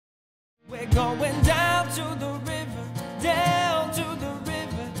We're going down to the river, down to the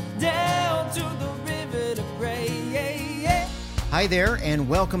river, down to the river to pray. Hi there, and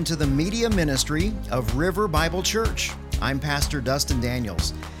welcome to the media ministry of River Bible Church. I'm Pastor Dustin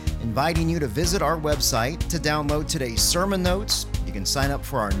Daniels, inviting you to visit our website to download today's sermon notes. You can sign up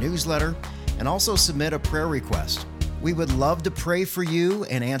for our newsletter and also submit a prayer request. We would love to pray for you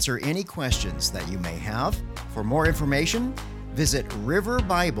and answer any questions that you may have. For more information, visit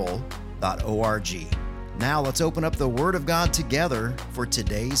riverbible.org. Now let's open up the Word of God together for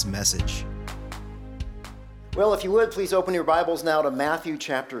today's message. Well, if you would, please open your Bibles now to Matthew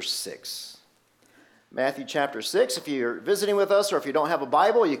chapter 6. Matthew chapter 6. If you're visiting with us or if you don't have a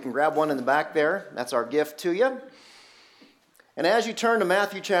Bible, you can grab one in the back there. That's our gift to you. And as you turn to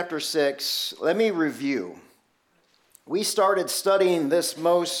Matthew chapter 6, let me review. We started studying this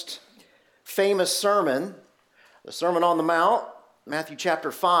most famous sermon, the Sermon on the Mount, Matthew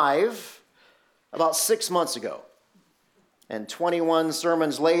chapter 5, about 6 months ago. And 21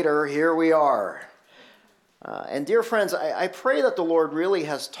 sermons later, here we are. And dear friends, I pray that the Lord really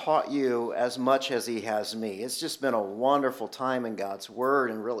has taught you as much as He has me. It's just been a wonderful time in God's Word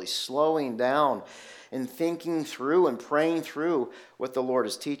and really slowing down and thinking through and praying through what the Lord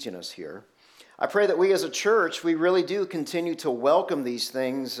is teaching us here. I pray that we as a church, we really do continue to welcome these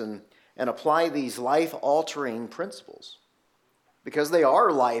things and apply these life-altering principles. Because they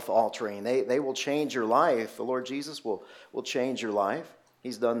are life-altering. They will change your life. The Lord Jesus will change your life.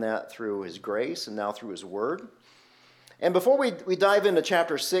 He's done that through His grace and now through His Word. And before we dive into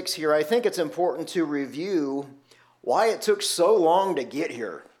chapter 6 here, I think it's important to review why it took so long to get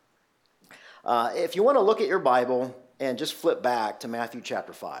here. If you want to look at your Bible and just flip back to Matthew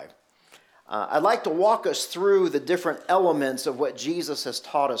chapter 5, I'd like to walk us through the different elements of what Jesus has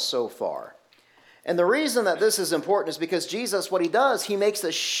taught us so far. And the reason that this is important is because Jesus, what He does, He makes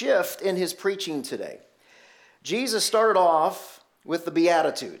a shift in His preaching today. Jesus started off with the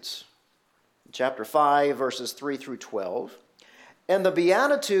Beatitudes, chapter 5, verses 3 through 12. And the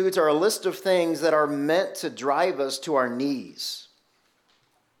Beatitudes are a list of things that are meant to drive us to our knees.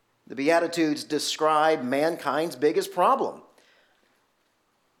 The Beatitudes describe mankind's biggest problem.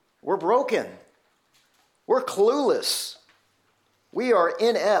 We're broken. We're clueless. We are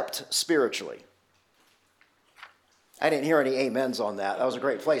inept spiritually. I didn't hear any amens on that. That was a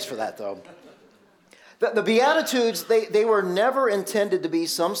great place for that, though. The Beatitudes, they were never intended to be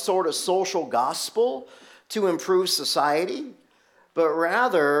some sort of social gospel to improve society, but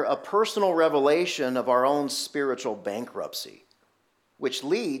rather a personal revelation of our own spiritual bankruptcy, which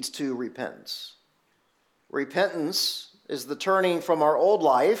leads to repentance. Repentance is the turning from our old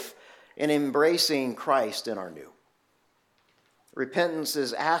life and embracing Christ in our new. Repentance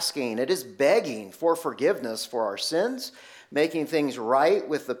is asking, it is begging for forgiveness for our sins, making things right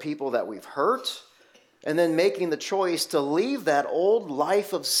with the people that we've hurt, and then making the choice to leave that old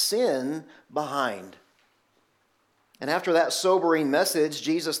life of sin behind. And after that sobering message,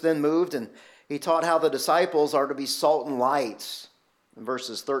 Jesus then moved and He taught how the disciples are to be salt and light in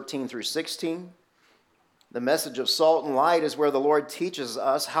verses 13 through 16. The message of salt and light is where the Lord teaches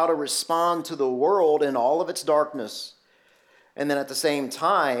us how to respond to the world in all of its darkness. And then at the same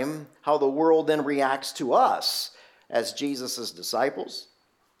time, how the world then reacts to us as Jesus' disciples.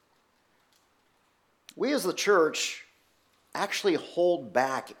 We as the church actually hold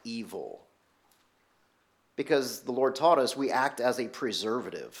back evil because the Lord taught us we act as a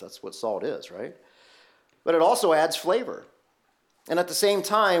preservative. That's what salt is, right? But it also adds flavor. And at the same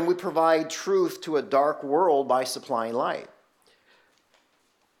time, we provide truth to a dark world by supplying light.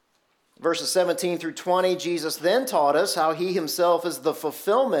 Verses 17 through 20, Jesus then taught us how He Himself is the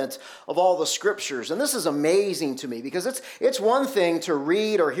fulfillment of all the Scriptures. And this is amazing to me because it's one thing to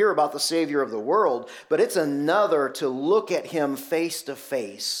read or hear about the Savior of the world, but it's another to look at Him face to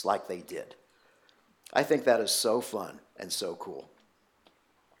face like they did. I think that is so fun and so cool.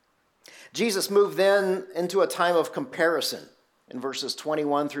 Jesus moved then into a time of comparison. In verses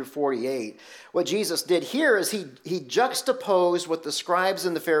 21 through 48. What Jesus did here is he juxtaposed what the scribes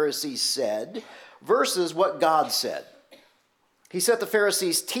and the Pharisees said versus what God said. He set the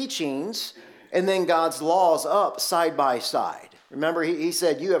Pharisees' teachings and then God's laws up side by side. Remember, he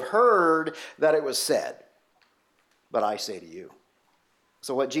said, "You have heard that it was said, but I say to you."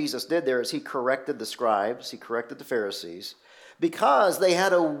 So what Jesus did there is He corrected the scribes, He corrected the Pharisees, because they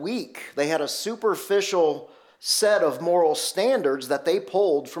had a superficial set of moral standards that they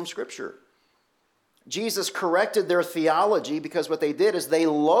pulled from Scripture. Jesus corrected their theology because what they did is they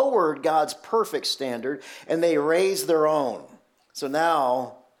lowered God's perfect standard and they raised their own. So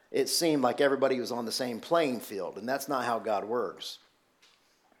now it seemed like everybody was on the same playing field, and that's not how God works.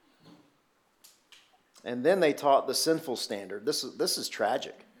 And then they taught the sinful standard. This is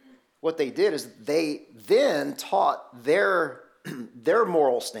tragic. What they did is they then taught their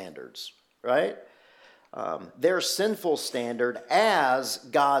moral standards, right? Their sinful standard as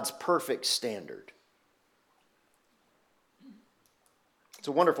God's perfect standard. It's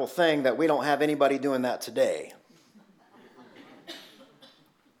a wonderful thing that we don't have anybody doing that today.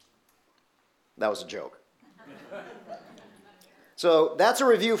 That was a joke. So that's a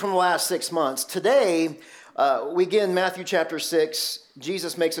review from the last 6 months. Today, we get in Matthew chapter 6.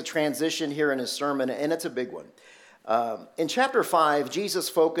 Jesus makes a transition here in his sermon, and it's a big one. In chapter 5, Jesus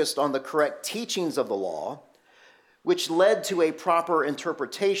focused on the correct teachings of the law, which led to a proper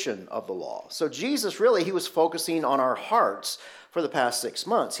interpretation of the law. So Jesus he was focusing on our hearts for the past 6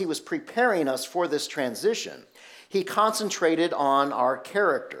 months. He was preparing us for this transition. He concentrated on our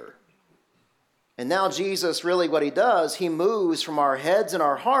character. And now Jesus, what he does, he moves from our heads and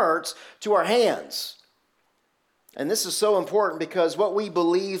our hearts to our hands. And this is so important because what we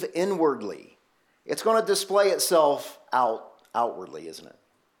believe inwardly, it's going to display itself outwardly, isn't it?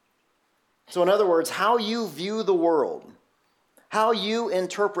 So in other words, how you view the world, how you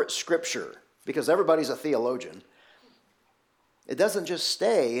interpret Scripture, because everybody's a theologian, it doesn't just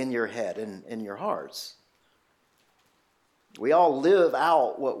stay in your head and in your hearts. We all live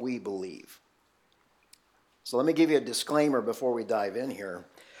out what we believe. So let me give you a disclaimer before we dive in here.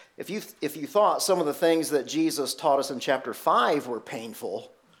 If you thought some of the things that Jesus taught us in chapter 5 were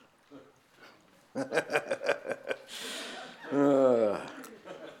painful,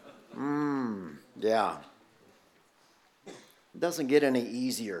 yeah. It doesn't get any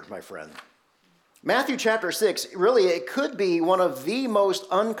easier, my friend. Matthew chapter 6, it could be one of the most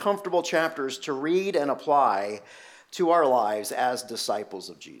uncomfortable chapters to read and apply to our lives as disciples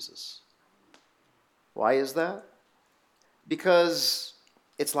of Jesus. Why is that? Because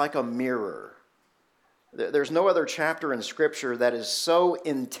it's like a mirror. There's no other chapter in Scripture that is so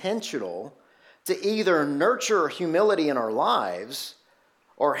intentional to either nurture humility in our lives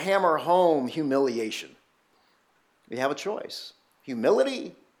or hammer home humiliation. We have a choice.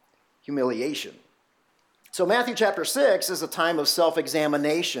 Humility, humiliation. So Matthew chapter 6 is a time of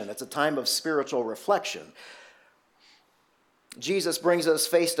self-examination. It's a time of spiritual reflection. Jesus brings us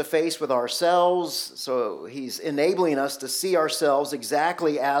face to face with ourselves, so he's enabling us to see ourselves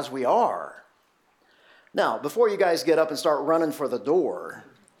exactly as we are. Now, before you guys get up and start running for the door,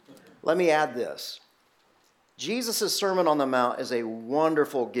 let me add this. Jesus' Sermon on the Mount is a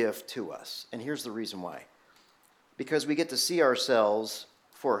wonderful gift to us, and here's the reason why. Because we get to see ourselves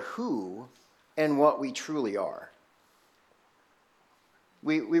for who and what we truly are.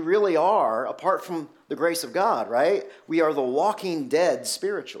 We really are, apart from the grace of God, right? We are the walking dead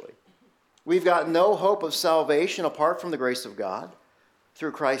spiritually. We've got no hope of salvation apart from the grace of God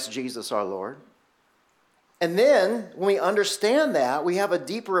through Christ Jesus our Lord. And then, when we understand that, we have a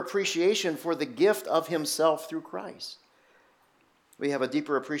deeper appreciation for the gift of himself through Christ. We have a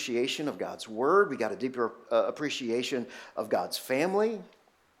deeper appreciation of God's word. We got a deeper appreciation of God's family.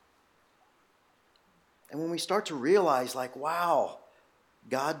 And when we start to realize, wow,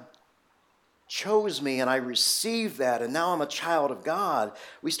 God chose me and I received that and now I'm a child of God,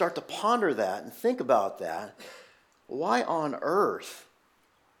 we start to ponder that and think about that. Why on earth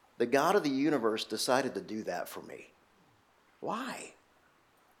the God of the universe decided to do that for me? Why?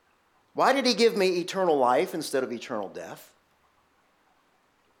 Why did he give me eternal life instead of eternal death?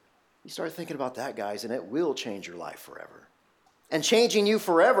 You start thinking about that, guys, and it will change your life forever. And changing you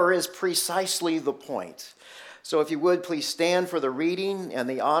forever is precisely the point. So if you would, please stand for the reading and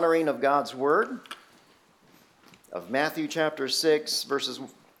the honoring of God's word of Matthew chapter 6,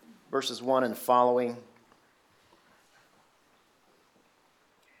 verses 1 and following.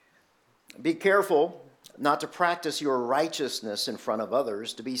 Be careful not to practice your righteousness in front of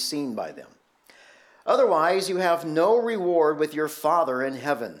others to be seen by them. Otherwise, you have no reward with your Father in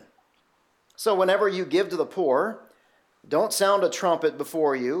heaven. So whenever you give to the poor, don't sound a trumpet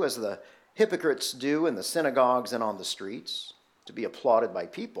before you, as the hypocrites do in the synagogues and on the streets, to be applauded by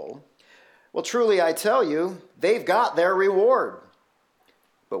people. Well, truly I tell you, they've got their reward.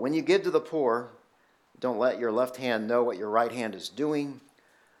 But when you give to the poor, don't let your left hand know what your right hand is doing,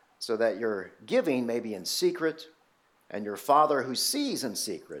 so that your giving may be in secret, and your Father who sees in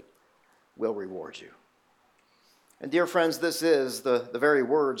secret will reward you. And dear friends, this is the very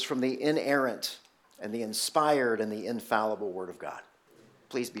words from the inerrant and the inspired and the infallible Word of God.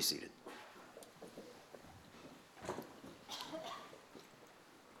 Please be seated.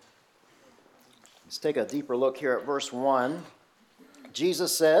 Let's take a deeper look here at verse 1.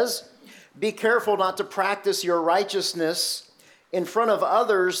 Jesus says, "Be careful not to practice your righteousness in front of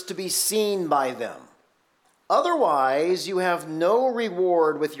others to be seen by them." Otherwise, you have no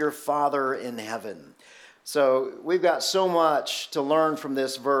reward with your Father in heaven. So we've got so much to learn from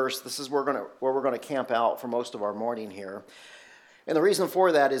this verse. This is where we're going to camp out for most of our morning here. And the reason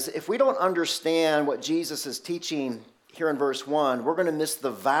for that is if we don't understand what Jesus is teaching here in verse 1, we're going to miss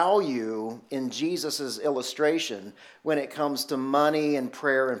the value in Jesus' illustration when it comes to money and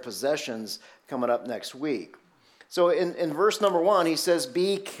prayer and possessions coming up next week. So in verse number 1, he says,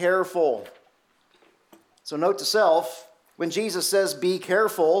 be careful. So note to self, when Jesus says be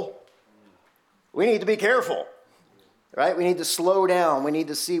careful, we need to be careful, right? We need to slow down. We need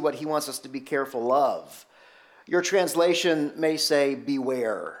to see what he wants us to be careful of. Your translation may say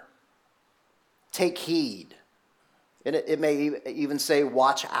beware, take heed. And it may even say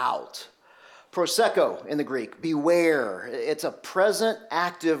watch out. Proseko in the Greek, beware. It's a present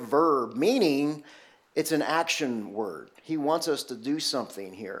active verb, meaning it's an action word. He wants us to do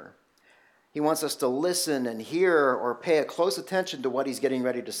something here. He wants us to listen and hear or pay a close attention to what he's getting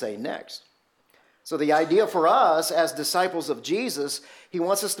ready to say next. So the idea for us as disciples of Jesus, he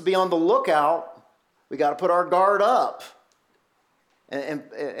wants us to be on the lookout. We got to put our guard up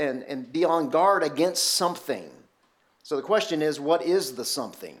and be on guard against something. So the question is, what is the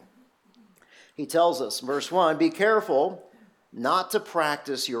something? He tells us, verse 1, be careful not to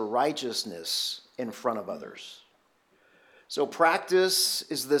practice your righteousness in front of others. So practice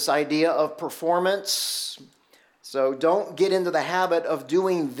is this idea of performance. So don't get into the habit of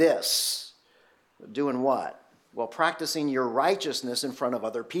doing this. Doing what? Well, practicing your righteousness in front of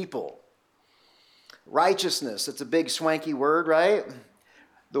other people. Righteousness, it's a big swanky word, right?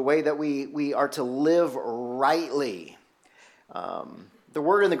 The way that we are to live rightly. The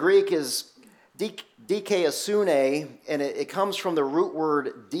word in the Greek is dikaiosune, and it comes from the root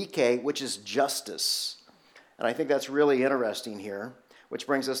word dike, which is justice. And I think that's really interesting here, which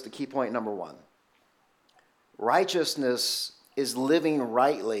brings us to key point number 1. Righteousness is living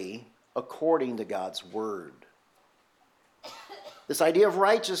rightly according to God's word. This idea of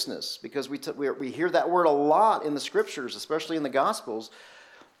righteousness, because we hear that word a lot in the scriptures, especially in the Gospels,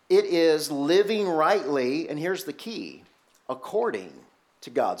 it is living rightly, and here's the key, according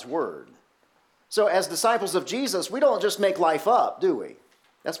to God's word. So as disciples of Jesus, we don't just make life up, do we?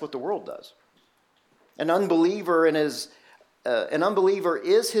 That's what the world does. An unbeliever is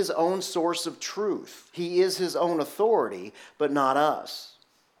his own source of truth. He is his own authority, but not us.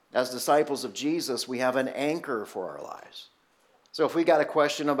 As disciples of Jesus, we have an anchor for our lives. So if we got a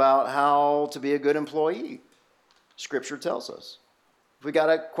question about how to be a good employee, Scripture tells us. If we got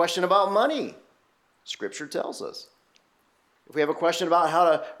a question about money, Scripture tells us. If we have a question about how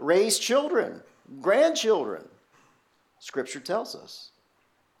to raise children, grandchildren, Scripture tells us.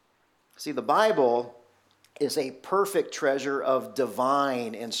 See, the Bible is a perfect treasure of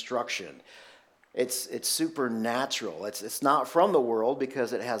divine instruction. It's supernatural. It's not from the world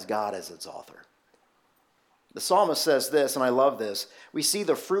because it has God as its author. The psalmist says this, and I love this. We see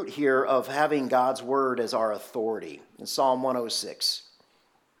the fruit here of having God's word as our authority in Psalm 106.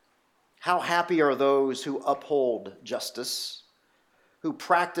 How happy are those who uphold justice, who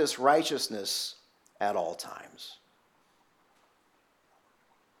practice righteousness at all times.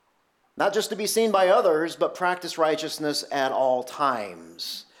 Not just to be seen by others, but practice righteousness at all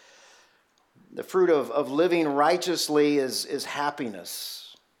times. The fruit of living righteously is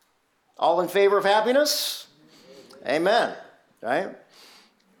happiness. All in favor of happiness? Amen. Right?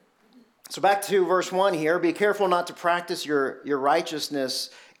 So back to verse 1 here. Be careful not to practice your righteousness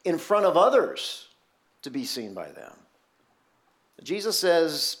in front of others to be seen by them. Jesus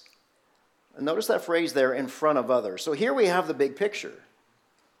says, notice that phrase there, in front of others. So here we have the big picture.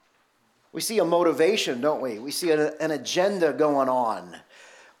 We see a motivation, don't we? We see an agenda going on.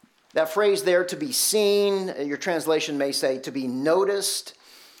 That phrase there, to be seen, your translation may say to be noticed.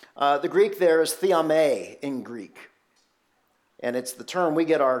 The Greek there is theame in Greek. And it's the term we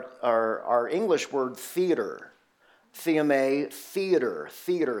get our English word theater. Theame, theater,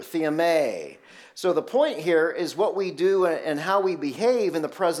 theame. So the point here is what we do and how we behave in the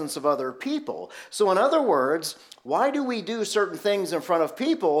presence of other people. So in other words, why do we do certain things in front of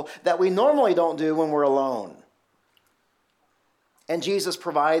people that we normally don't do when we're alone? And Jesus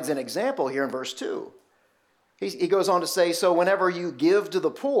provides an example here in verse 2. He goes on to say, so whenever you give to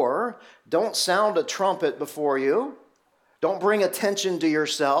the poor, don't sound a trumpet before you. Don't bring attention to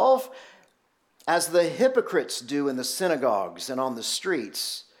yourself, as the hypocrites do in the synagogues and on the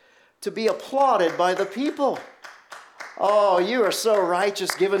streets, to be applauded by the people. Oh, you are so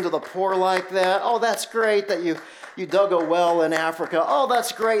righteous, giving to the poor like that. Oh, that's great that you dug a well in Africa. Oh,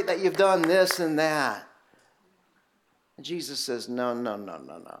 that's great that you've done this and that. And Jesus says, no.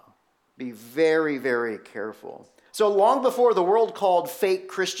 Be very, very careful. So long before the world called fake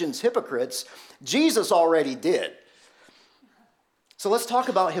Christians hypocrites, Jesus already did. So let's talk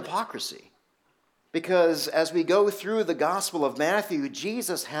about hypocrisy. Because as we go through the Gospel of Matthew,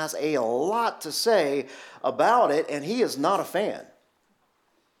 Jesus has a lot to say about it, and he is not a fan.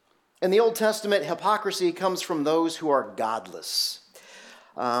 In the Old Testament, hypocrisy comes from those who are godless.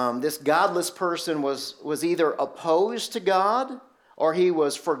 This godless person was either opposed to God or he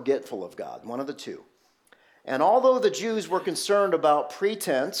was forgetful of God, one of the two. And although the Jews were concerned about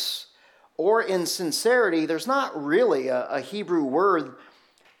pretense or insincerity, there's not really a Hebrew word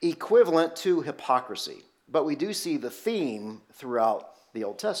equivalent to hypocrisy. But we do see the theme throughout the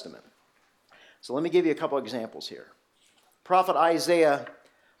Old Testament. So let me give you a couple examples here. Prophet Isaiah,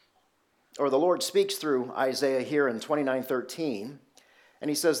 or the Lord speaks through Isaiah here in 29:13, and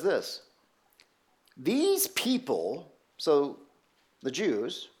he says this: "These people," so the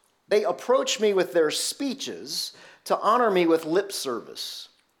Jews, "they approach me with their speeches to honor me with lip service,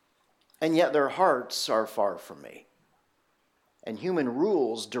 and yet their hearts are far from me. And human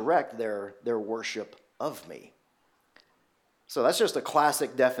rules direct their worship of me." So that's just a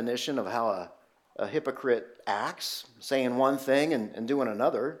classic definition of how a hypocrite acts, saying one thing and doing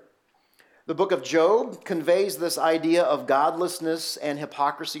another. The book of Job conveys this idea of godlessness and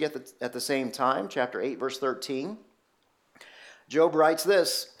hypocrisy at the same time. Chapter 8, verse 13. Job writes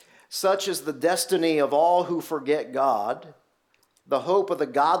this: "Such is the destiny of all who forget God. The hope of the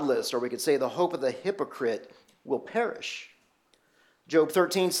godless," or we could say the hope of the hypocrite, "will perish." Job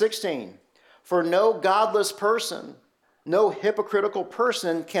 13:16. "For no godless person, no hypocritical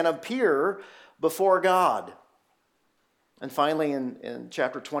person can appear before God." And finally, in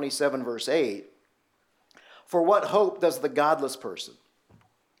chapter 27, verse 8, "For what hope does the godless person,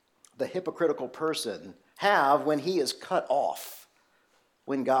 the hypocritical person, have when he is cut off,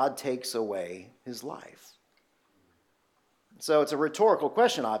 when God takes away his life?" So it's a rhetorical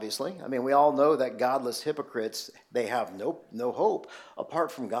question, obviously. I mean, we all know that godless hypocrites, they have no hope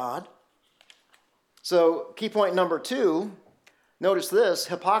apart from God. So key point number 2, notice this: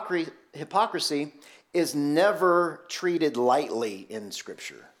 hypocrisy is never treated lightly in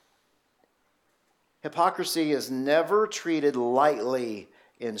Scripture. Hypocrisy is never treated lightly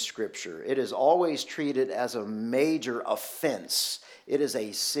in Scripture. It is always treated as a major offense. It is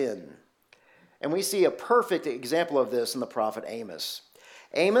a sin. And we see a perfect example of this in the prophet Amos.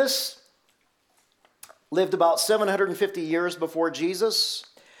 Amos lived about 750 years before Jesus.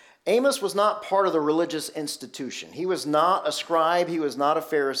 Amos was not part of the religious institution. He was not a scribe. He was not a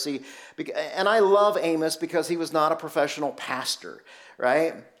Pharisee. And I love Amos because he was not a professional pastor,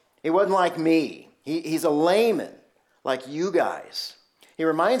 right? He wasn't like me. He's a layman like you guys. He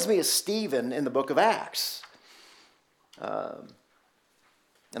reminds me of Stephen in the book of Acts.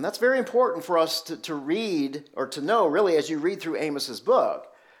 And that's very important for us to read, or to know, really, as you read through Amos's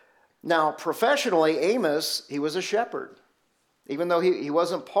book. Now, professionally, Amos, he was a shepherd. Even though he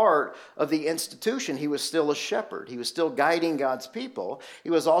wasn't part of the institution, he was still a shepherd. He was still guiding God's people. He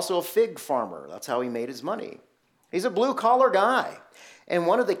was also a fig farmer. That's how he made his money. He's a blue-collar guy. And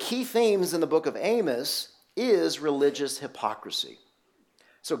one of the key themes in the book of Amos is religious hypocrisy.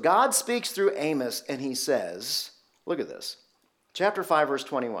 So God speaks through Amos, and he says, look at this. Chapter 5, verse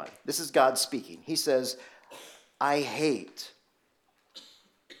 21. This is God speaking. He says, "I hate."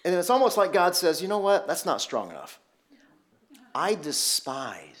 And it's almost like God says, you know what? That's not strong enough. "I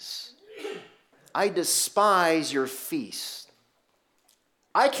despise. I despise your feast.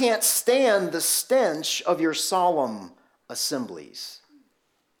 I can't stand the stench of your solemn assemblies."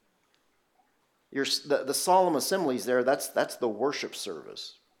 The solemn assemblies there, that's the worship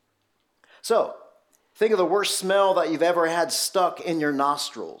service. So, think of the worst smell that you've ever had stuck in your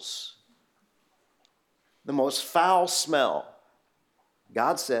nostrils. The most foul smell.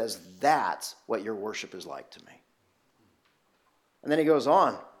 God says, that's what your worship is like to me. And then he goes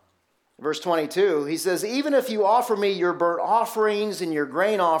on. Verse 22, he says, "Even if you offer me your burnt offerings and your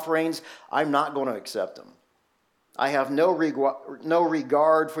grain offerings, I'm not going to accept them. I have no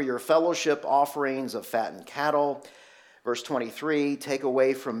regard for your fellowship offerings of fattened cattle." Verse 23, "Take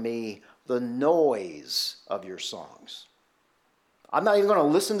away from me the noise of your songs. I'm not even going to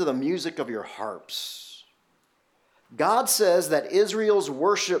listen to the music of your harps." God says that Israel's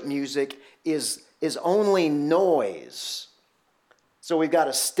worship music is only noise. So we've got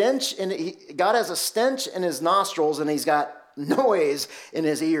a stench, God has a stench in his nostrils, and he's got noise in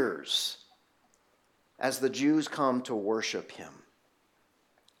his ears as the Jews come to worship him.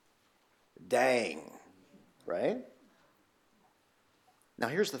 Dang, right? Now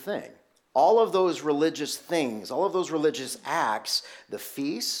here's the thing. All of those religious things, all of those religious acts, the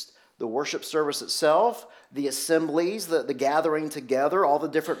feast, the worship service itself, the assemblies, the gathering together, all the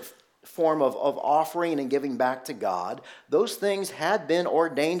different form of offering and giving back to God, those things had been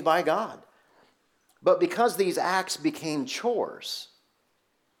ordained by God. But because these acts became chores,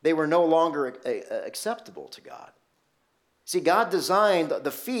 they were no longer acceptable to God. See, God designed the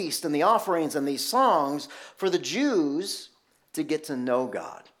feast and the offerings and these songs for the Jews to get to know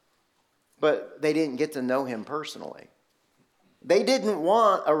God. But they didn't get to know him personally. They didn't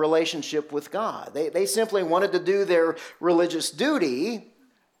want a relationship with God. They simply wanted to do their religious duty,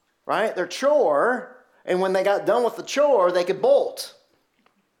 right? Their chore. And when they got done with the chore, they could bolt.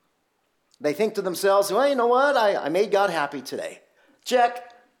 They think to themselves, well, you know what? I made God happy today.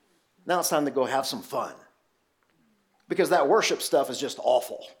 Check. Now it's time to go have some fun. Because that worship stuff is just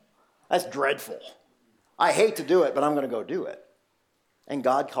awful. That's dreadful. I hate to do it, but I'm going to go do it. And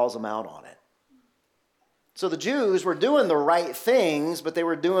God calls them out on it. So the Jews were doing the right things, but they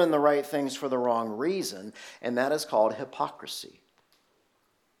were doing the right things for the wrong reason, and that is called hypocrisy.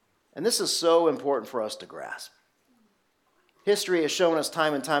 And this is so important for us to grasp. History has shown us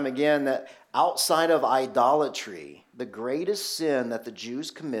time and time again that outside of idolatry, the greatest sin that the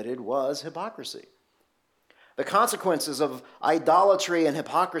Jews committed was hypocrisy. The consequences of idolatry and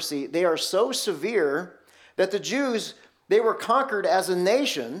hypocrisy, they are so severe that the Jews, they were conquered as a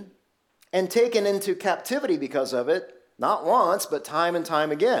nation and taken into captivity because of it, not once, but time and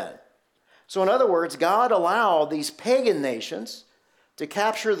time again. So in other words, God allowed these pagan nations to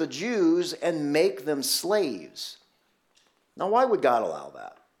capture the Jews and make them slaves. Now, why would God allow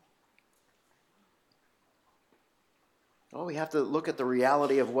that? Well, we have to look at the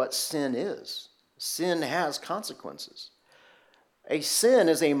reality of what sin is. Sin has consequences. A sin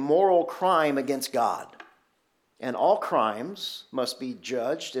is a moral crime against God. And all crimes must be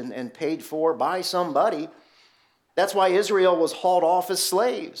judged and paid for by somebody. That's why Israel was hauled off as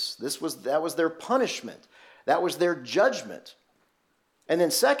slaves. That was their punishment. That was their judgment. And then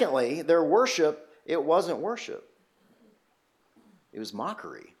secondly, their worship, it wasn't worship. It was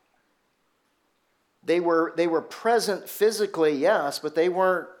mockery. They were present physically, yes, but they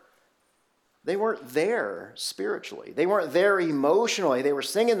weren't there spiritually. They weren't there emotionally. They were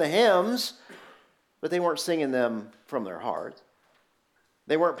singing the hymns, but they weren't singing them from their heart.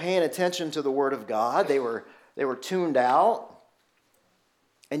 They weren't paying attention to the Word of God. They were tuned out.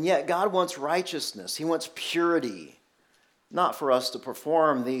 And yet God wants righteousness. He wants purity. Not for us to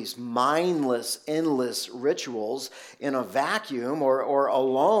perform these mindless, endless rituals in a vacuum or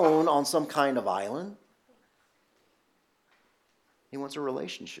alone on some kind of island. He wants a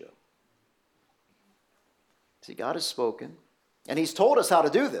relationship. See, God has spoken, and he's told us how to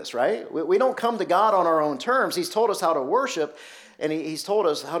do this, right? We don't come to God on our own terms. He's told us how to worship, and he's told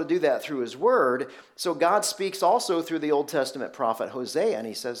us how to do that through his word. So God speaks also through the Old Testament prophet Hosea, and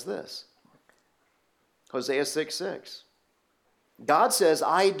he says this. Hosea 6:6. God says,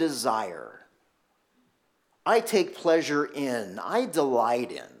 I desire, I take pleasure in, I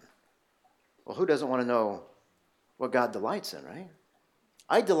delight in. Well, who doesn't want to know what God delights in, right?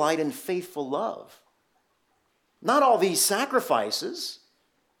 I delight in faithful love. Not all these sacrifices.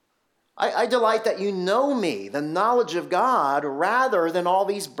 I delight that you know me, the knowledge of God, rather than all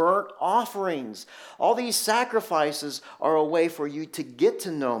these burnt offerings. All these sacrifices are a way for you to get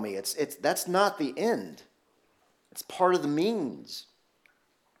to know me. That's not the end. It's part of the means.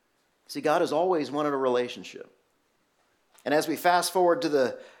 See, God has always wanted a relationship. And as we fast forward to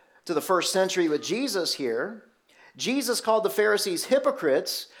the first century with Jesus here, Jesus called the Pharisees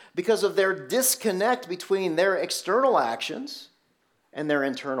hypocrites because of their disconnect between their external actions and their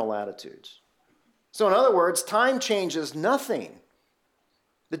internal attitudes. So in other words, time changes nothing.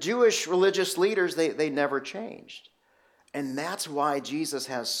 The Jewish religious leaders, they never changed. And that's why Jesus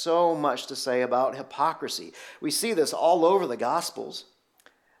has so much to say about hypocrisy. We see this all over the Gospels.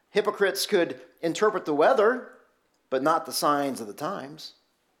 Hypocrites could interpret the weather, but not the signs of the times,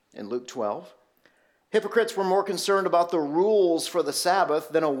 in Luke 12. Hypocrites were more concerned about the rules for the Sabbath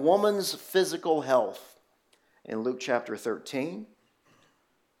than a woman's physical health, in Luke chapter 13.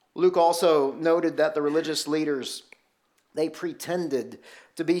 Luke also noted that the religious leaders, they pretended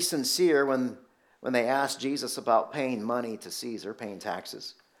to be sincere when they asked Jesus about paying money to Caesar, paying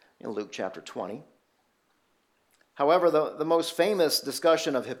taxes, in Luke chapter 20. However, the most famous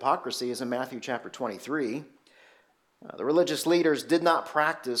discussion of hypocrisy is in Matthew chapter 23. The religious leaders did not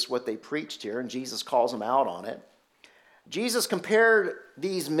practice what they preached here, and Jesus calls them out on it. Jesus compared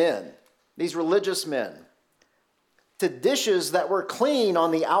these men, these religious men, to dishes that were clean on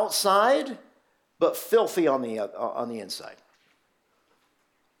the outside, but filthy on the inside.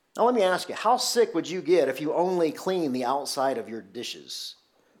 Now let me ask you, how sick would you get if you only clean the outside of your dishes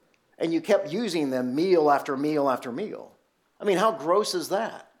and you kept using them meal after meal after meal. I mean, how gross is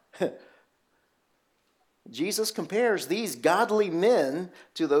that? Jesus compares these godly men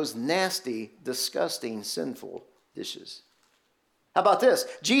to those nasty, disgusting, sinful dishes. How about this?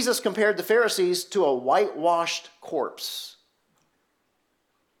 Jesus compared the Pharisees to a whitewashed corpse.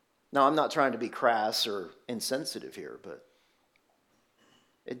 Now, I'm not trying to be crass or insensitive here, but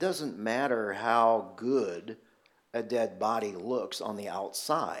it doesn't matter how good a dead body looks on the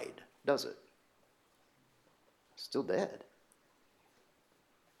outside, does it? It's still dead.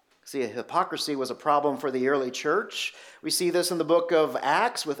 See, hypocrisy was a problem for the early church. We see this in the book of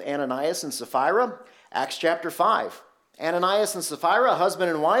Acts with Ananias and Sapphira. Acts chapter 5. Ananias and Sapphira,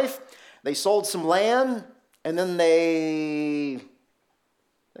 husband and wife, they sold some land, and then they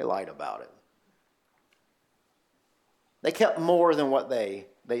lied about it. They kept more than what they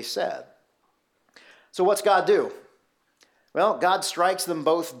said. So what's God do? Well, God strikes them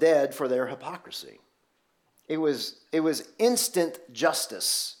both dead for their hypocrisy. It was instant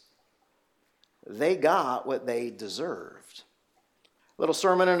justice. They got what they deserved. Little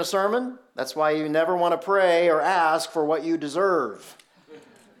sermon in a sermon. That's why you never want to pray or ask for what you deserve.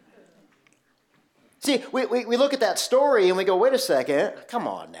 See, we look at that story and we go, wait a second, come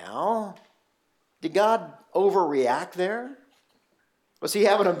on now. Did God overreact there? Was he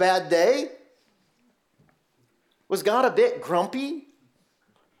having a bad day? Was God a bit grumpy?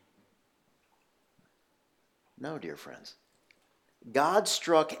 No, dear friends. God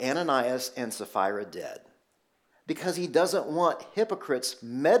struck Ananias and Sapphira dead because he doesn't want hypocrites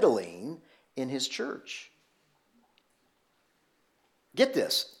meddling in his church. Get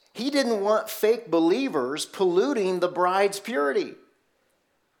this. He didn't want fake believers polluting the bride's purity,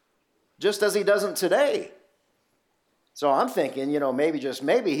 just as he doesn't today. So I'm thinking, maybe, just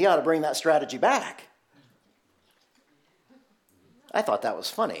maybe, he ought to bring that strategy back. I thought that was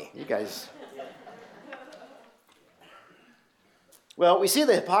funny. You guys... Well, we see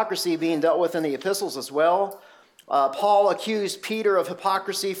the hypocrisy being dealt with in the epistles as well. Paul accused Peter of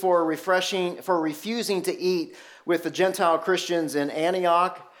hypocrisy for refusing to eat with the Gentile Christians in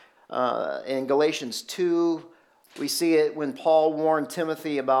Antioch. In Galatians 2, we see it when Paul warned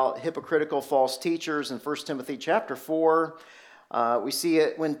Timothy about hypocritical false teachers in 1 Timothy chapter 4. We see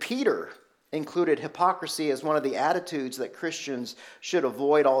it when Peter included hypocrisy as one of the attitudes that Christians should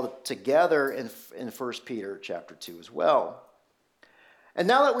avoid altogether in 1 Peter chapter 2 as well. And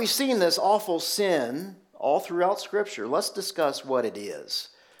now that we've seen this awful sin all throughout Scripture, let's discuss what it is.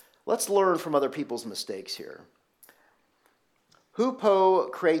 Let's learn from other people's mistakes here.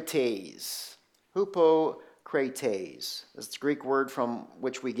 Hypokrites. Hypokrites. That's the Greek word from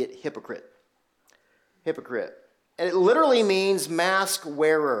which we get hypocrite. Hypocrite. And it literally means mask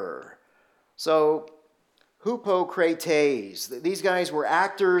wearer. So, hypokrites. These guys were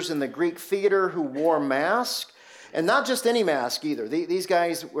actors in the Greek theater who wore masks. And not just any mask either. These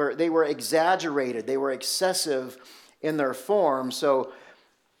guys were exaggerated. They were excessive in their form. So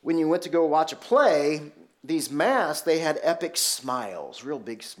when you went to go watch a play, these masks, they had epic smiles, real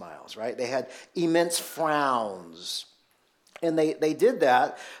big smiles, right? They had immense frowns. And they did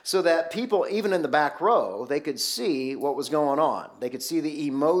that so that people, even in the back row, they could see what was going on. They could see the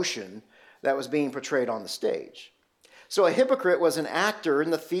emotion that was being portrayed on the stage. So a hypocrite was an actor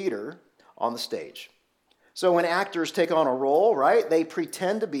in the theater on the stage. So when actors take on a role, right, they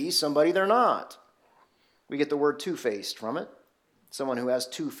pretend to be somebody they're not. We get the word two-faced from it. Someone who has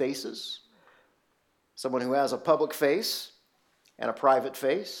two faces. Someone who has a public face and a private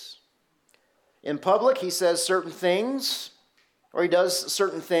face. In public, he says certain things, or he does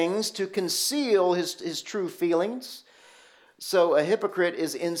certain things to conceal his true feelings. So a hypocrite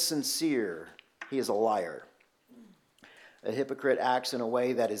is insincere. He is a liar. A hypocrite acts in a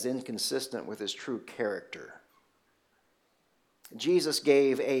way that is inconsistent with his true character. Jesus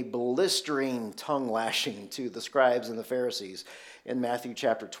gave a blistering tongue lashing to the scribes and the Pharisees in Matthew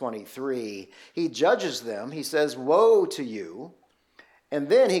chapter 23. He judges them. He says, "Woe to you." And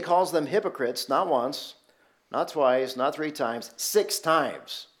then he calls them hypocrites, not once, not twice, not 3 times, 6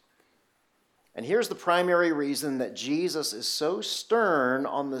 times. And here's the primary reason that Jesus is so stern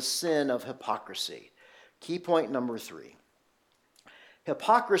on the sin of hypocrisy. Key point number 3.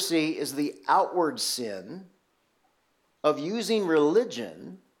 Hypocrisy is the outward sin of using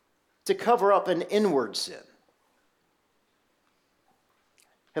religion to cover up an inward sin.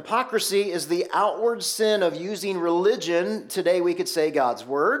 Hypocrisy is the outward sin of using religion, today we could say God's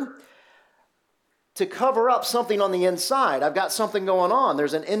word, to cover up something on the inside. I've got something going on.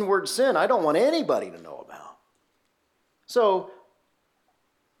 There's an inward sin I don't want anybody to know about. So,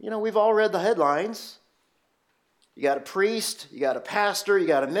 we've all read the headlines. You got a priest, you got a pastor, you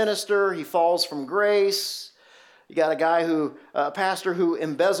got a minister, he falls from grace. You got a pastor who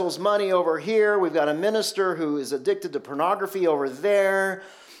embezzles money over here. We've got a minister who is addicted to pornography over there.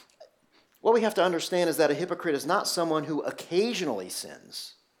 What we have to understand is that a hypocrite is not someone who occasionally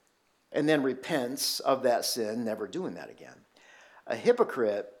sins and then repents of that sin, never doing that again. A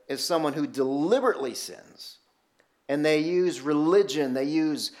hypocrite is someone who deliberately sins, and they use religion, they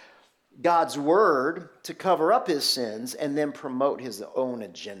use God's word to cover up his sins and then promote his own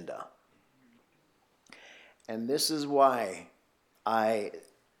agenda. And this is why I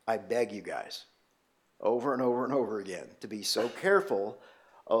beg you guys over and over and over again to be so careful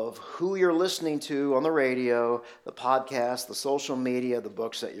of who you're listening to on the radio, the podcast, the social media, the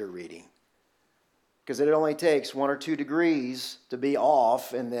books that you're reading. Because it only takes 1 or 2 degrees to be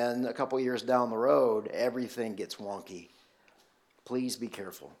off, and then a couple years down the road, everything gets wonky. Please be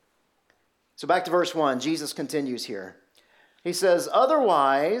careful. So back to verse 1, Jesus continues here. He says,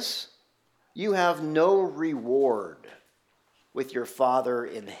 "Otherwise, you have no reward with your Father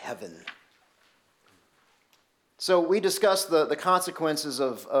in heaven." So we discussed the consequences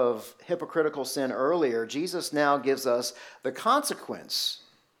of hypocritical sin earlier. Jesus now gives us the consequence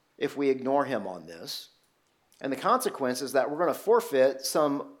if we ignore him on this. And the consequence is that we're going to forfeit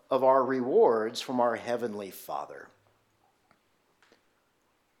some of our rewards from our heavenly Father.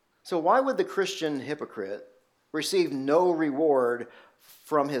 So why would the Christian hypocrite receive no reward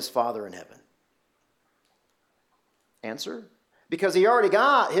from his Father in heaven? Answer: because he already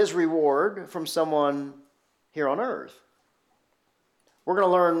got his reward from someone here on earth. We're going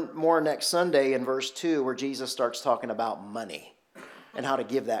to learn more next Sunday in verse 2, where Jesus starts talking about money and how to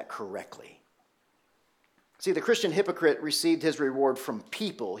give that correctly. See, the Christian hypocrite received his reward from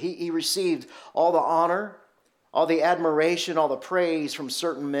people. He received all the honor, all the admiration, all the praise from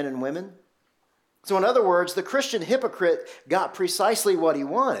certain men and women. So in other words, the Christian hypocrite got precisely what he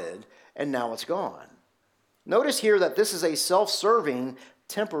wanted, and now it's gone. Notice here that this is a self-serving,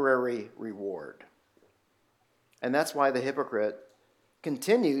 temporary reward. And that's why the hypocrite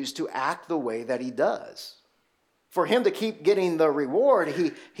continues to act the way that he does. For him to keep getting the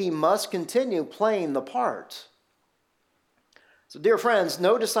reward, he must continue playing the part. So dear friends,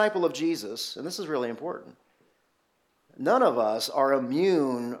 no disciple of Jesus, and this is really important, none of us are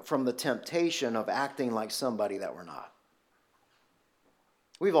immune from the temptation of acting like somebody that we're not.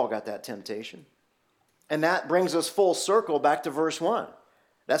 We've all got that temptation. And that brings us full circle back to verse 1.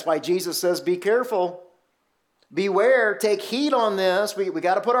 That's why Jesus says, be careful. Beware, take heed on this. We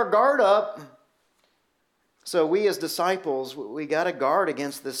got to put our guard up. So we as disciples, we got to guard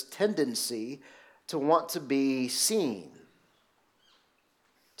against this tendency to want to be seen,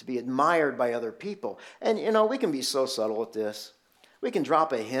 to be admired by other people. And, we can be so subtle at this. We can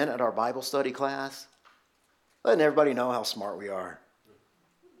drop a hint at our Bible study class, letting everybody know how smart we are.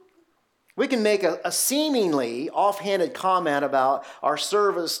 We can make a seemingly offhanded comment about our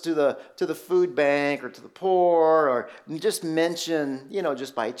service to the food bank or to the poor, or just mention,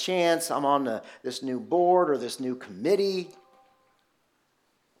 just by chance, I'm on this new board or this new committee.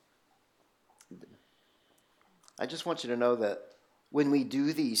 I just want you to know that when we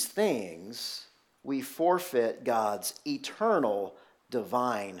do these things, we forfeit God's eternal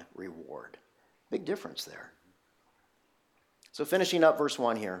divine reward. Big difference there. So finishing up verse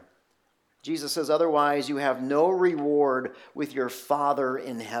 1 here. Jesus says, otherwise you have no reward with your Father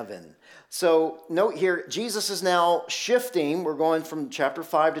in heaven. So note here, Jesus is now shifting. We're going from chapter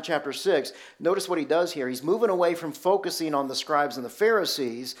 5 to chapter 6. Notice what he does here. He's moving away from focusing on the scribes and the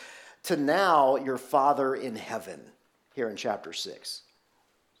Pharisees to now your Father in heaven here in chapter 6.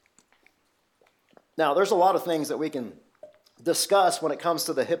 Now, there's a lot of things that we can discuss when it comes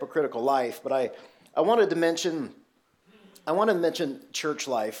to the hypocritical life, but I wanted to mention church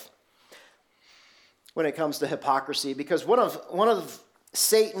life when it comes to hypocrisy, because one of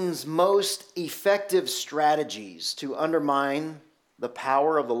Satan's most effective strategies to undermine the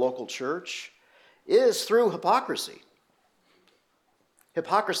power of the local church is through hypocrisy.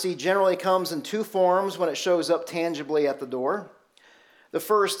 Hypocrisy generally comes in 2 forms when it shows up tangibly at the door. The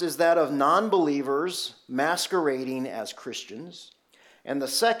first is that of non-believers masquerading as Christians. And the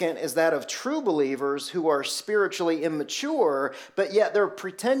second is that of true believers who are spiritually immature, but yet they're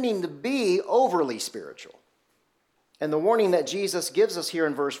pretending to be overly spiritual. And the warning that Jesus gives us here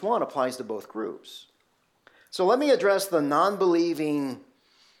in verse 1 applies to both groups. So let me address the non-believing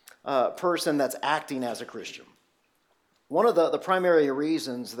person that's acting as a Christian. One of the primary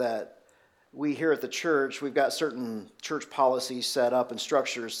reasons that we here at the church, we've got certain church policies set up and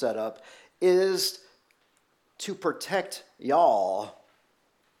structures set up, is to protect y'all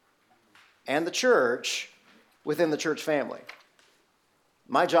and the church within the church family.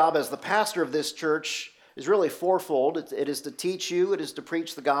 My job as the pastor of this church is really fourfold. It is to teach you, it is to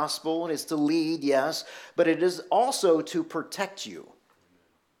preach the gospel, it is to lead, yes, but it is also to protect you.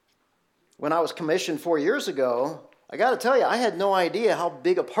 When I was commissioned 4 years ago, I got to tell you, I had no idea how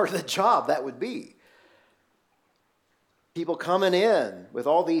big a part of the job that would be. People coming in with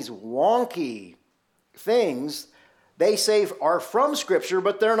all these wonky things they say are from Scripture,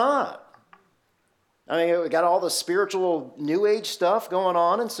 but they're not. I mean, we got all the spiritual New Age stuff going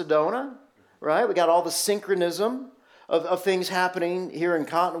on in Sedona, right? We got all the synchronism of things happening here in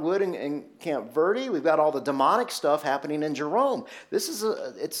Cottonwood and Camp Verde. We've got all the demonic stuff happening in Jerome. This is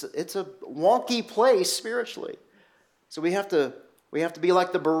it's a wonky place spiritually. So we have to be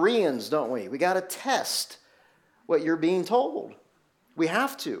like the Bereans, don't we? We got to test what you're being told. We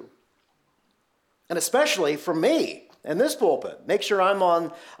have to. And especially for me in this pulpit, make sure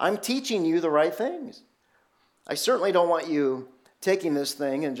I'm teaching you the right things. I certainly don't want you taking this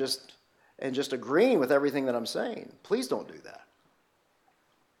thing and just agreeing with everything that I'm saying. Please don't do that.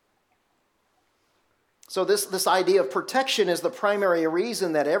 So this idea of protection is the primary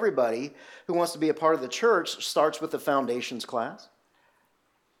reason that everybody who wants to be a part of the church starts with the Foundations class.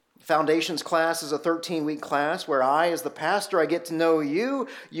 Foundations class is a 13-week class where I, as the pastor, I get to know you,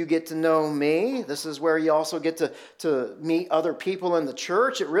 you get to know me. This is where you also get to meet other people in the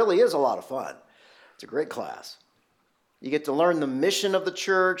church. It really is a lot of fun. It's a great class. You get to learn the mission of the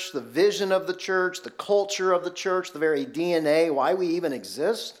church, the vision of the church, the culture of the church, the very DNA, why we even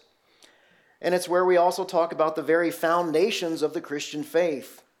exist. And it's where we also talk about the very foundations of the Christian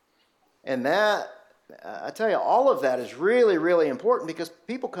faith. And that, I tell you, all of that is really, really important because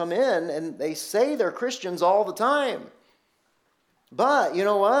people come in and they say they're Christians all the time. But you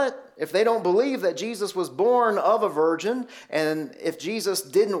know what? If they don't believe that Jesus was born of a virgin, and if Jesus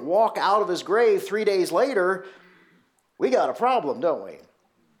didn't walk out of his grave 3 days later, we got a problem, don't we?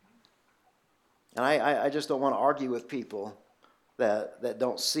 And I just don't want to argue with people that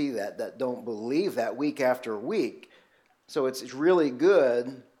don't see that don't believe that week after week. So it's really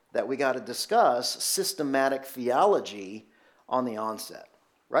good that we got to discuss systematic theology on the onset,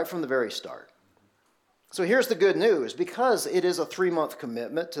 right from the very start. So here's the good news. Because it is a 3-month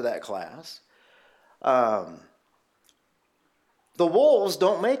commitment to that class, the wolves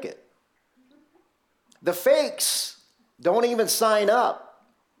don't make it. The fakes don't even sign up.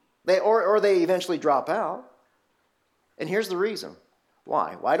 They eventually drop out. And here's the reason.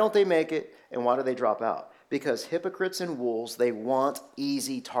 Why? Why don't they make it, and why do they drop out? Because hypocrites and wolves, they want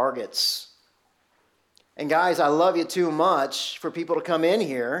easy targets. And guys, I love you too much for people to come in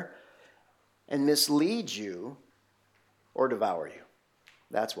here and mislead you or devour you.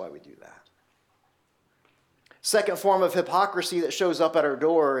 That's why we do that. Second form of hypocrisy that shows up at our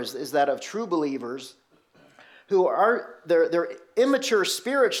door is that of true believers who they're immature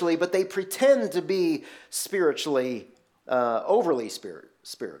spiritually, but they pretend to be spiritually, overly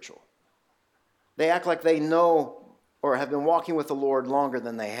spiritual. They act like they know or have been walking with the Lord longer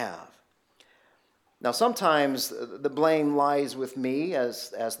than they have. Now, sometimes the blame lies with me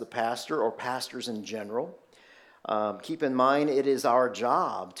as the pastor or pastors in general. Keep in mind, it is our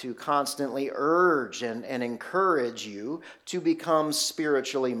job to constantly urge and encourage you to become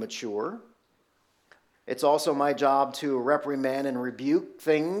spiritually mature. It's also my job to reprimand and rebuke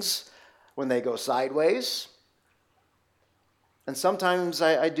things when they go sideways. And sometimes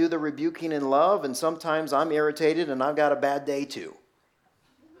I do the rebuking in love, and sometimes I'm irritated and I've got a bad day too.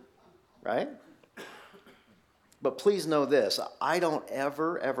 Right? But please know this, I don't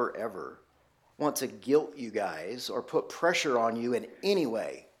ever want to guilt you guys or put pressure on you in any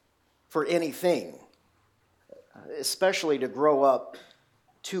way for anything, especially to grow up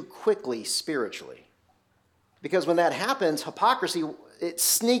too quickly spiritually. Because when that happens, hypocrisy, it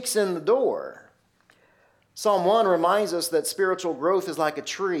sneaks in the door. Psalm 1 reminds us that spiritual growth is like a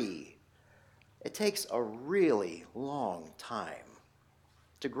tree. It takes a really long time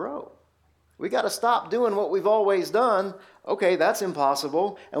to grow. We got to stop doing what we've always done. Okay, that's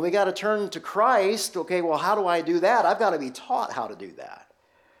impossible. And we got to turn to Christ. Okay, well, how do I do that? I've got to be taught how to do that.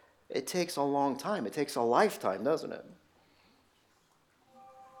 It takes a long time. It takes a lifetime, doesn't it?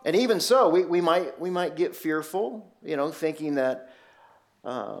 And even so, we might get fearful, thinking that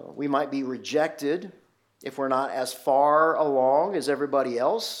we might be rejected if we're not as far along as everybody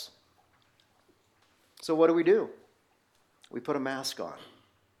else. So what do? We put a mask on.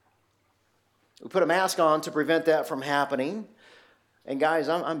 We put a mask on to prevent that from happening. And guys,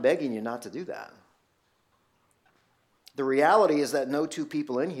 I'm begging you not to do that. The reality is that no two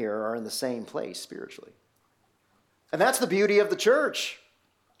people in here are in the same place spiritually. And that's the beauty of the church.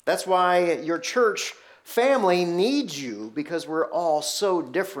 That's why your church Family needs you because we're all so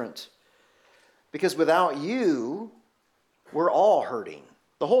different. Because without you, we're all hurting.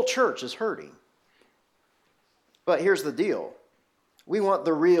 The whole church is hurting. But here's the deal. We want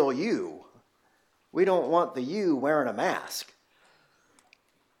the real you. We don't want the you wearing a mask.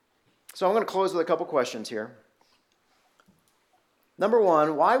 So I'm going to close with a couple questions here. Number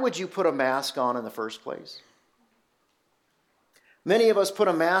one, why would you put a mask on in the first place? Many of us put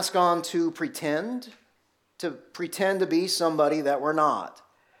a mask on to pretend to be somebody that we're not.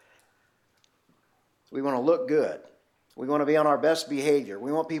 We want to look good. We want to be on our best behavior.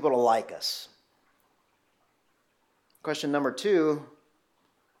 We want people to like us. Question number two,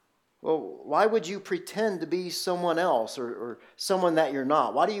 well, why would you pretend to be someone else or someone that you're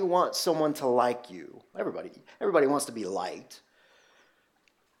not? Why do you want someone to like you? Everybody wants to be liked.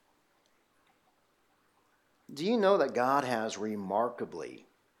 Do you know that God has remarkably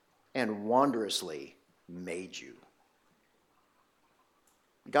and wondrously made you?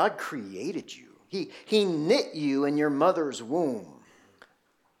 God created you. He knit you in your mother's womb.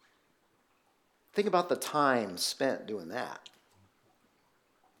 Think about the time spent doing that.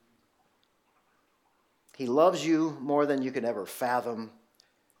 He loves you more than you can ever fathom.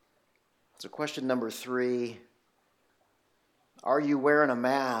 So question number three, are you wearing a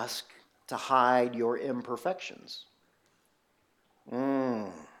mask to hide your imperfections?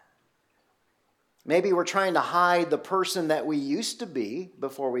 Maybe we're trying to hide the person that we used to be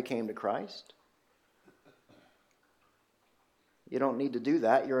before we came to Christ. You don't need to do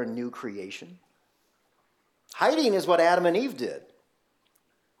that. You're a new creation. Hiding is what Adam and Eve did.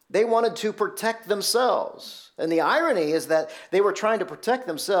 They wanted to protect themselves. And the irony is that they were trying to protect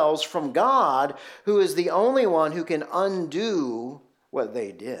themselves from God, who is the only one who can undo what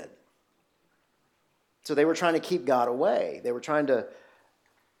they did. So they were trying to keep God away. They were trying to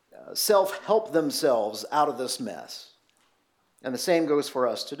self-help themselves out of this mess. And the same goes for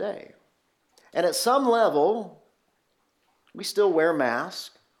us today. And at some level, we still wear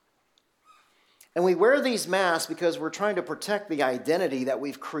masks. And we wear these masks because we're trying to protect the identity that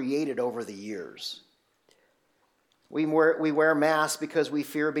we've created over the years. We wear masks because we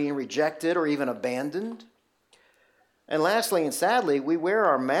fear being rejected or even abandoned. And lastly and sadly, we wear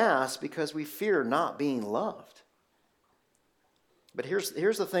our masks because we fear not being loved. But here's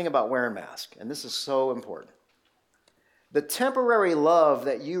the thing about wearing masks, and this is so important. The temporary love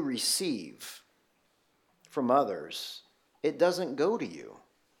that you receive from others, it doesn't go to you.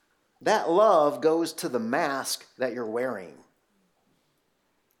 That love goes to the mask that you're wearing.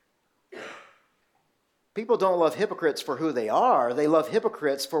 People don't love hypocrites for who they are. They love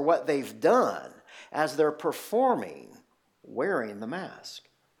hypocrites for what they've done as they're performing, wearing the mask.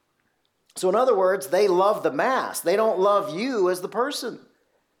 So in other words, they love the mask. They don't love you as the person.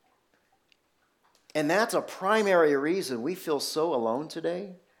 And that's a primary reason we feel so alone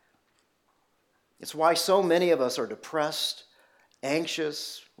today. It's why so many of us are depressed,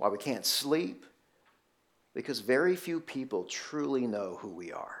 anxious, why we can't sleep, because very few people truly know who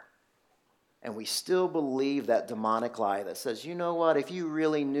we are. And we still believe that demonic lie that says, you know what, if you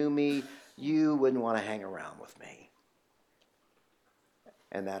really knew me, you wouldn't want to hang around with me.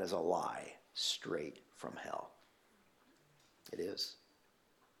 And that is a lie straight from hell. It is.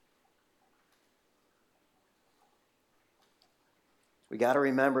 We got to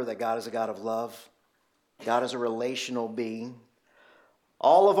remember that God is a God of love. God is a relational being.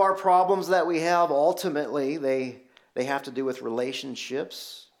 All of our problems that we have, ultimately, they have to do with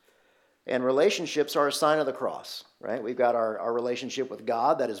relationships. And relationships are a sign of the cross, right? We've got our relationship with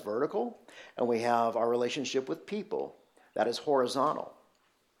God that is vertical, and we have our relationship with people that is horizontal.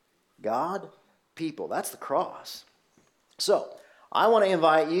 God, people, that's the cross. So, I want to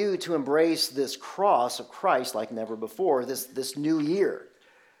invite you to embrace this cross of Christ like never before, this new year.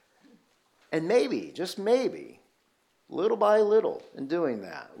 And maybe, just maybe, little by little, in doing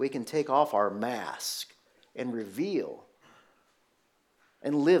that, we can take off our mask and reveal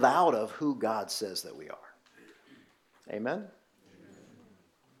and live out of who God says that we are. Amen?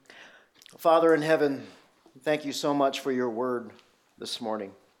 Father in heaven, thank you so much for your word this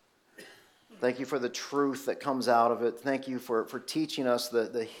morning. Thank you for the truth that comes out of it. Thank you for teaching us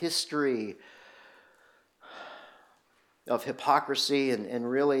the history of hypocrisy and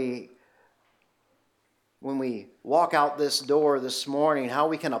really, when we walk out this door this morning, how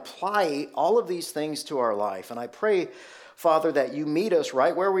we can apply all of these things to our life. And I pray, Father, that you meet us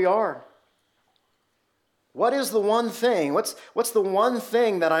right where we are. What is the one thing? What's the one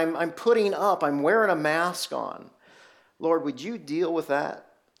thing that I'm putting up? I'm wearing a mask on. Lord, would you deal with that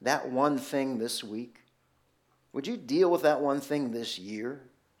one thing this week? Would you deal with that one thing this year?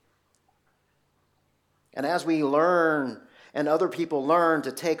 And as we learn and other people learn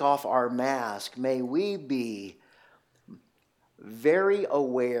to take off our mask, may we be very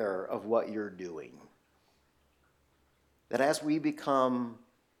aware of what you're doing. That as we become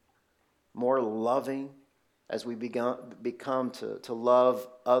more loving, as we become to love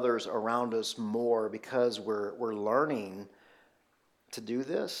others around us more because we're learning to do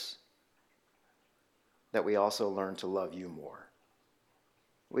this, that we also learn to love you more.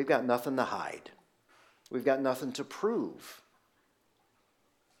 We've got nothing to hide. We've got nothing to prove.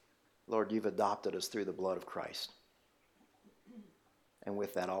 Lord, you've adopted us through the blood of Christ. And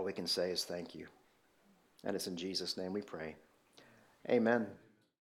with that, all we can say is thank you. And it's in Jesus' name we pray. Amen.